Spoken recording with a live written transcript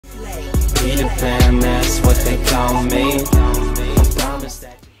Be the fam, that's what they call me.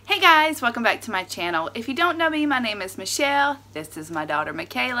 Hey guys, welcome back to my channel. If you don't know me, my name is Michelle. This is my daughter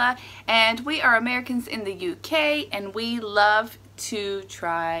Michaela, and we are Americans in the UK, and we love to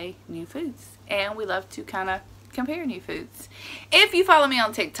try new foods, and we love to kind of compare new foods. If you follow me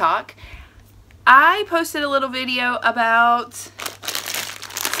on TikTok, I posted a little video about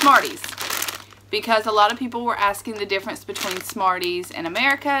Smarties because a lot of people were asking the difference between Smarties in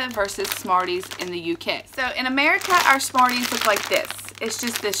America versus Smarties in the UK. So in America, our Smarties look like this. It's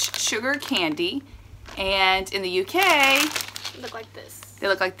just this sugar candy, and in the UK, They look like this. They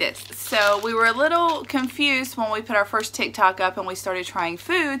look like this. So we were a little confused when we put our first TikTok up and we started trying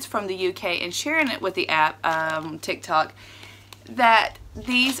foods from the UK and sharing it with the app, TikTok, that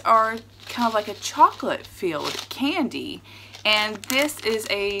these are kind of like a chocolate-filled candy. And this is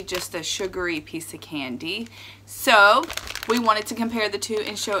just a sugary piece of candy. So we wanted to compare the two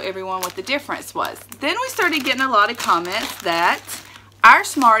and show everyone what the difference was. Then we started getting a lot of comments that our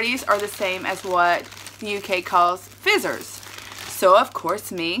Smarties are the same as what the UK calls fizzers. So of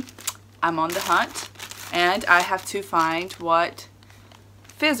course I'm on the hunt and I have to find what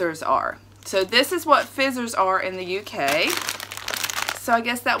fizzers are. So this is what fizzers are in the UK. So I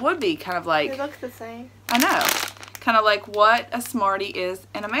guess that would be kind of like... They look the same. I know. Kind of like what a Smartie is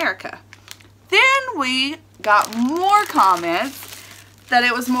in America. Then we got more comments that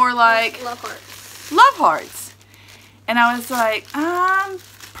it was more like love hearts. Love hearts. And I was like, I'm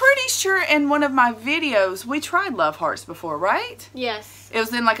pretty sure in one of my videos we tried love hearts before, right? Yes. It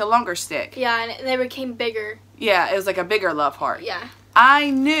was in like a longer stick. Yeah, and they became bigger. Yeah, it was like a bigger love heart. Yeah.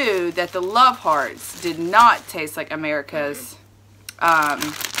 I knew that the love hearts did not taste like America's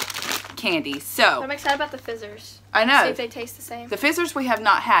candy. So I'm excited about the fizzers. I know. See if they taste the same. The fizzers we have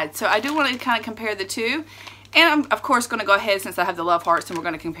not had, so I do want to kind of compare the two. And I'm, of course, going to go ahead since I have the love hearts and we're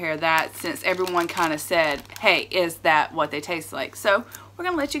going to compare that since everyone kind of said, hey, is that what they taste like? So we're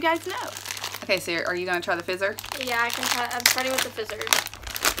going to let you guys know. Okay, so are you going to try the fizzer? Yeah, I can try. I'm starting with the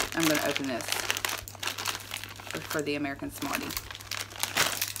fizzers. I'm going to open this for the American Smartie.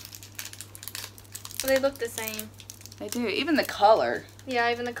 Well, they look the same. They do. Even the color.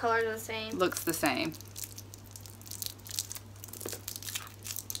 Yeah, even the colors are the same. Looks the same.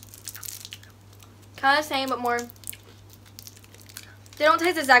 Kind of the same, but more. They don't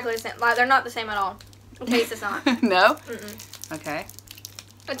taste exactly the same. Like, they're not the same at all. The taste is not. No? Mm-mm. Okay.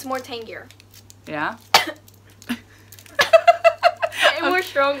 It's more tangier. Yeah? And more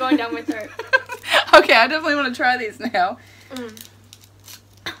strong going down my throat. Okay, I definitely want to try these now. Mm.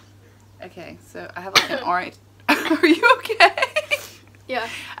 Okay, so I have like an orange. Are you okay? Yeah.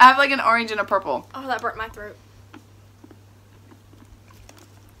 I have like an orange and a purple. Oh, that burnt my throat.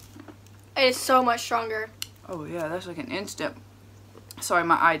 It is so much stronger. Oh yeah, that's like an instant. Sorry,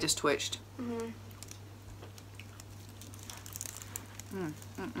 my eye just twitched.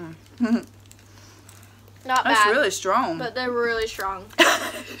 Not That's bad. really strong. But they're really strong.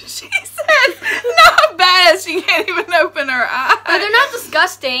 She says not bad. She can't even open her eyes. But they're not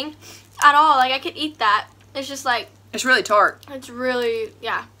disgusting at all. Like, I could eat that. It's just like, It's really tart. it's really,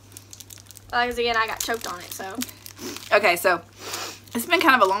 yeah. Like, again, I got choked on it, so. Okay, so it's been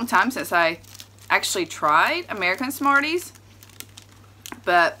kind of a long time since I actually tried American Smarties.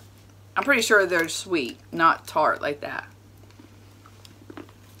 But I'm pretty sure they're sweet, not tart like that.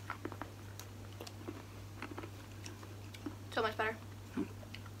 So much better.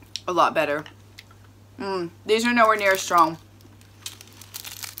 A lot better. These are nowhere near as strong.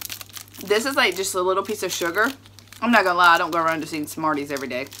 This is like just a little piece of sugar. I'm not gonna lie, I don't go around just eating Smarties every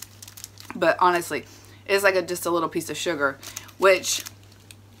day. But honestly, it's like just a little piece of sugar. Which,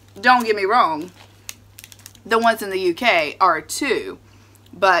 don't get me wrong, the ones in the UK are too.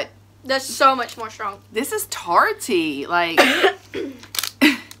 But That's so much more strong. this is tarty. Like,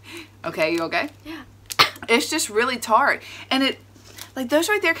 okay, you okay? Yeah. It's just really tart. And it, like those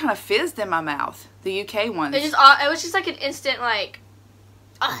right there kind of fizzed in my mouth. The UK ones. It was just like an instant, like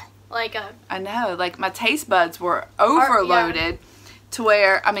I know, like my taste buds were overloaded to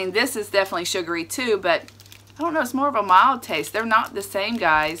where, I mean, this is definitely sugary too, but I don't know, it's more of a mild taste. They're not the same,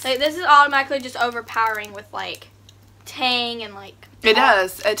 guys. like, this is automatically just overpowering with, like, tang and, like, It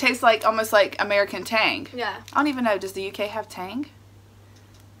does. It tastes like, almost like American Tang. yeah. I don't even know, does the UK have Tang?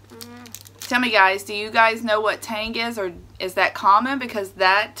 Tell me, guys, do you guys know what Tang is, or is that common? Because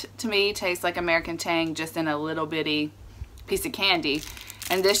that, to me, tastes like American Tang just in a little bitty piece of candy.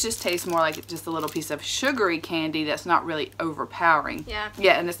 And this just tastes more like just a little piece of sugary candy that's not really overpowering. Yeah.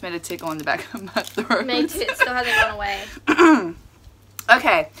 Yeah, and this made a tickle in the back of my throat. Me too. It still hasn't gone away.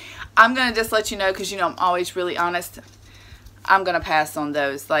 Okay, I'm going to just let you know, because, you know, I'm always really honest. I'm going to pass on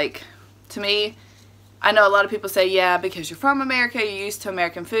those. Like, to me, I know a lot of people say, yeah, because you're from America, you're used to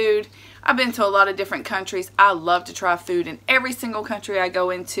American food. I've been to a lot of different countries. I love to try food in every single country I go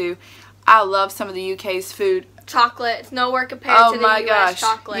into. I love some of the UK's food. Chocolate. It's nowhere compared to the US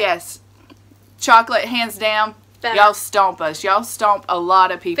chocolate. Yes. Chocolate, hands down. Y'all stomp us. Y'all stomp a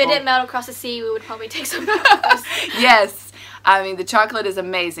lot of people. If it didn't melt across the sea, we would probably take some of us. Yes. I mean, the chocolate is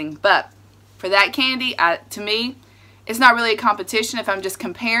amazing. But for that candy, to me, it's not really a competition. If I'm just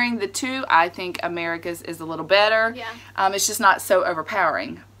comparing the two, I think America's is a little better. Yeah. It's just not so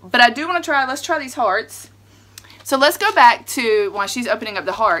overpowering. But I do want to try, let's try these hearts. So let's go back to while she's opening up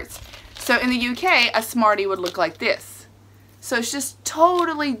the hearts. So in the UK, a Smartie would look like this. So it's just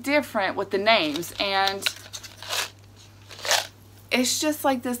totally different with the names. And it's just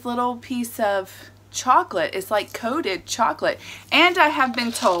like this little piece of chocolate. It's like coated chocolate. And I have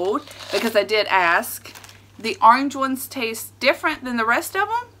been told, because I did ask, the orange ones taste different than the rest of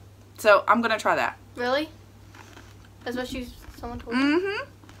them. So I'm going to try that. Really? That's what someone told me? Mm-hmm.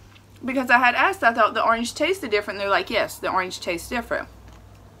 Because I had asked, I thought the orange tasted different. They're like, yes, the orange tastes different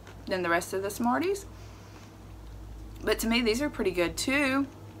than the rest of the Smarties. But to me, these are pretty good too.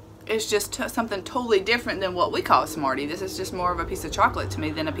 It's just something totally different than what we call a Smartie. This is just more of a piece of chocolate to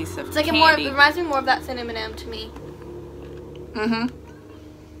me than a piece of it's like candy. It reminds me more of that cinnamon M to me.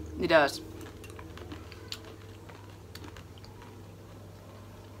 Mm-hmm. It does.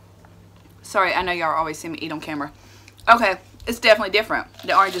 Sorry, I know y'all always see me eat on camera. Okay, it's definitely different.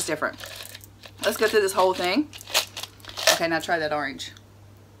 The orange is different. Let's go through this whole thing. Okay, now try that orange.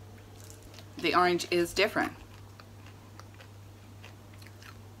 The orange is different.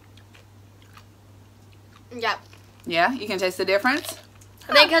 Yep. Yeah, you can taste the difference?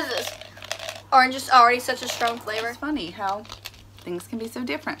 I think because orange is already such a strong flavor. It's funny how things can be so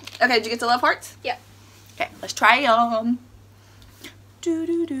different. Okay, did you get the love hearts? Yep. Okay, let's try them.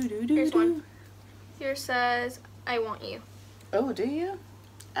 Here's one. Here says, I want you. Oh, do you?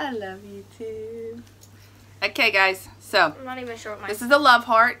 I love you too. Okay, guys, so I'm not even sure what mine this is the love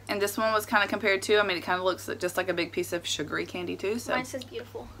heart, and this one was kind of compared to, I mean, it kind of looks just like a big piece of sugary candy too. So mine says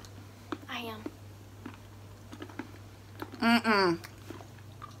beautiful. I am.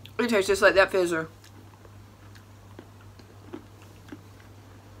 It tastes just like that fizzer.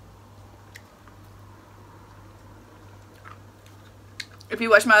 If you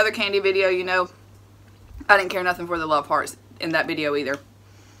watch my other candy video, you know I didn't care nothing for the love hearts in that video either.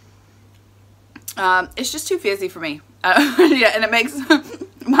 It's just too fizzy for me. Yeah, and it makes my eyes.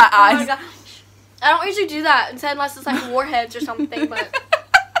 Oh my gosh. I don't usually do that unless it's like warheads or something, but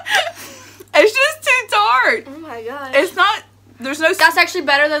it's just too tart. oh my gosh. It's not. There's no. That's actually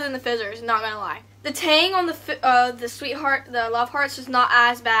better than the fizzers. Not gonna lie. The tang on the sweetheart, the love hearts is not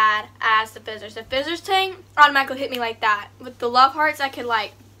as bad as the fizzers. The fizzers tang automatically hit me like that. With the love hearts, I could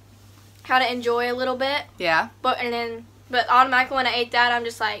like kind of enjoy a little bit. Yeah. But automatically when I ate that, I'm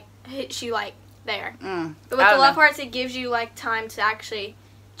just like hits you like there. But with the love hearts, it gives you like time to actually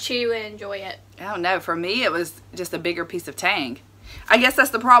chew and enjoy it. I don't know. For me, it was just a bigger piece of tang. I guess that's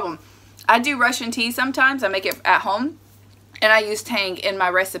the problem. I do Russian tea sometimes. I make it at home, and I use tang in my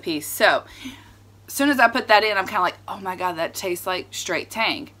recipes. So as soon as I put that in, I'm kind of like, oh my god, that tastes like straight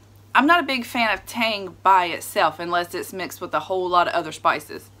tang. I'm not a big fan of tang by itself unless it's mixed with a whole lot of other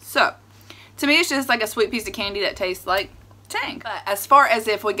spices. So to me, it's just like a sweet piece of candy that tastes like tang. But as far as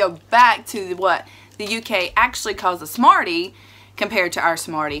if we go back to what the UK actually calls a Smartie compared to our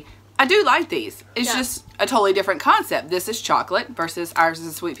Smartie, I do like these. It's just a totally different concept. This is chocolate versus ours is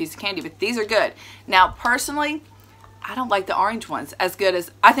a sweet piece of candy, but these are good. Now, personally, I don't like the orange ones as good as,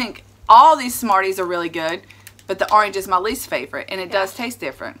 I think all these Smarties are really good, but the orange is my least favorite, and it does taste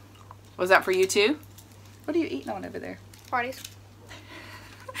different. Was that for you too? What are you eating on over there? Smarties.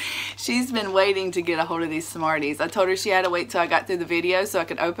 She's been waiting to get a hold of these Smarties. I told her she had to wait till I got through the video so I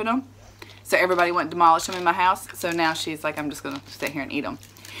could open them. So everybody wouldn't demolish them in my house. So now she's like, I'm just going to sit here and eat them.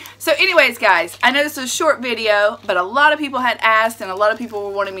 So anyways, guys, I know this is a short video, but a lot of people had asked and a lot of people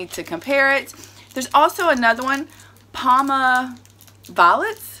were wanting me to compare it. There's also another one, Palma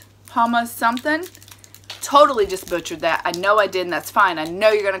Violets, Palma something. Totally just butchered that. I know I did, and that's fine. I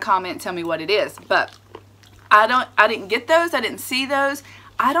know you're going to comment and tell me what it is, but I didn't get those. I didn't see those.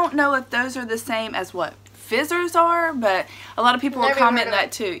 I don't know if those are the same as what fizzers are, but a lot of people were commenting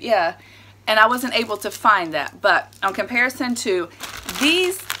that too. Yeah, and I wasn't able to find that. But on comparison to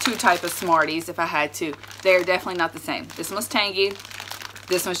these two type of Smarties, if I had to, they're definitely not the same. This one's tangy.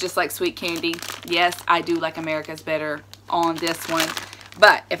 This one's just like sweet candy. Yes, I do like America's better on this one.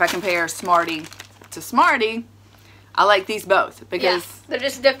 But if I compare Smartie to Smartie, I like these both because they're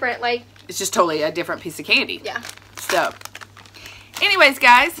just different. Like, it's just totally a different piece of candy. Yeah. So Anyways,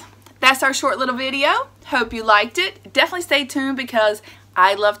 guys, that's our short little video. Hope you liked it. Definitely stay tuned because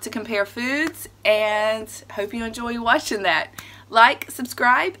I love to compare foods and hope you enjoy watching that. Like,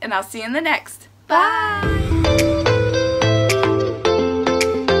 subscribe, and I'll see you in the next. Bye!